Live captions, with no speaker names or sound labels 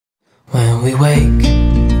we wake,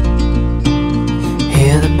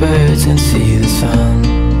 hear the birds and see the sun.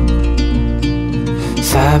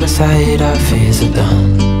 Side by side our fears are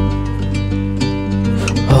done.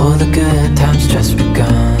 Oh, the good times just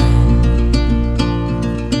begun.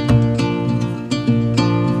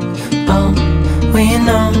 We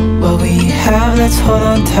know what we have, let's hold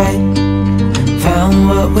on tight. Found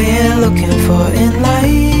what we're looking for in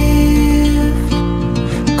life.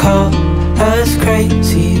 Call us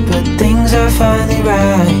crazy, but things are finally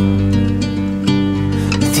right.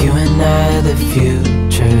 With you and I, the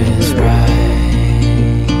future is bright.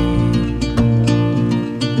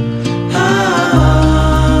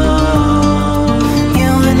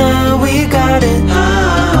 You and I, we got it.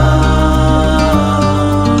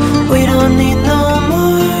 We don't need no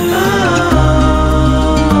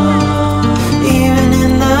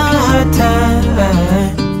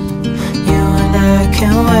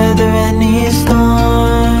can weather any storm.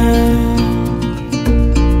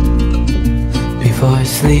 Before I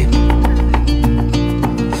sleep,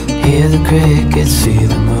 hear the crickets, see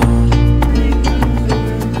the moon.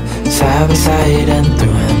 Side by side and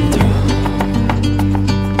through.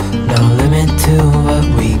 No limit to what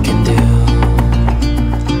we can do.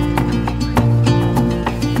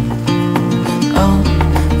 Oh,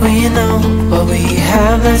 we know what we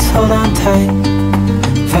have, let's hold on tight.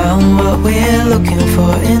 Found what we're looking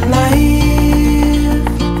for in life.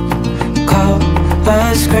 Call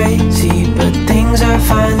us crazy, but things are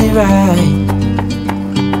finally right.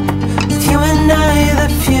 With you and I, the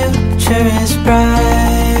future is bright.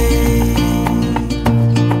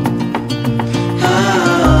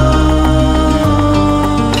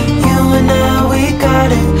 You and I, we got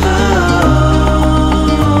it.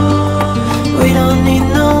 We don't need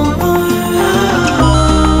no more.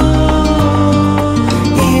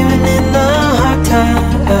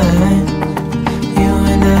 You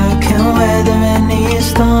and I can weather any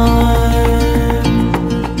storm.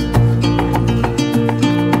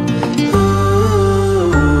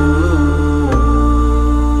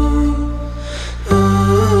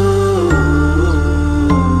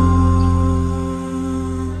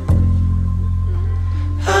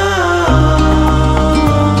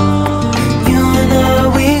 You and I,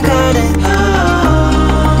 we got it.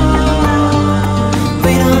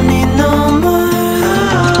 We don't need no more.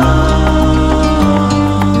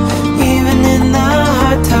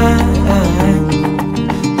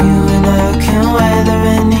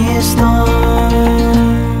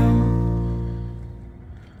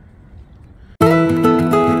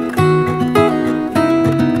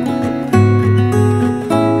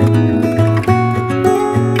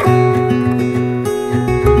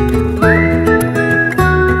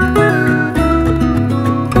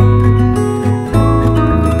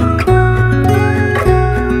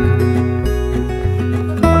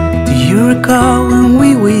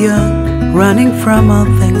 Running from all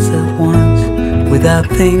things at once without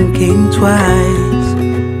thinking twice.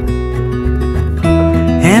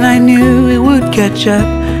 And I knew it would catch up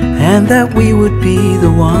and that we would be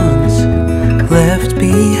the ones left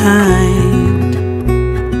behind.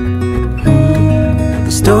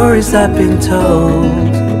 The stories I've been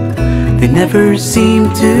told, they never seem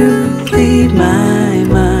to leave my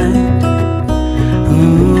mind.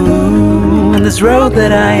 And this road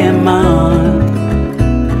that I am on,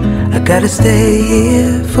 I gotta stay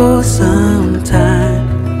here for some time.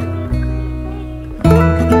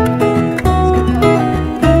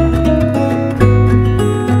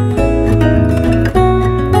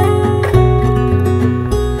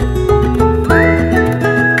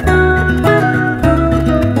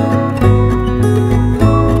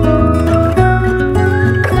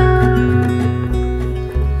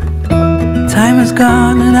 Time has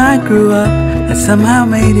gone and I grew up. I somehow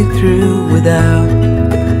made it through without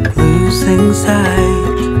losing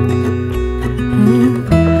sight.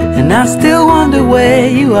 And I still wonder where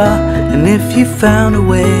you are, and if you found a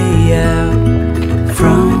way out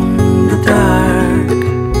from the dark.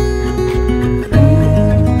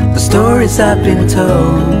 The stories I've been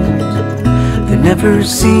told, they never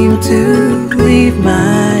seem to leave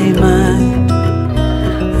my mind.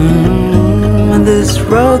 And this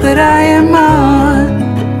road that I am on,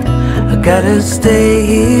 I gotta stay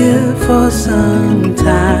here for some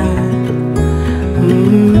time.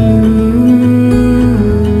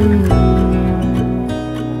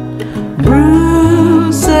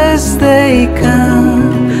 Bruises, they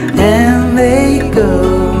come and they go,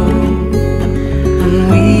 and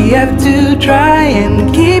we have to try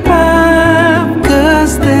and keep up,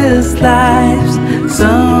 'cause this life's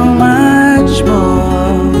so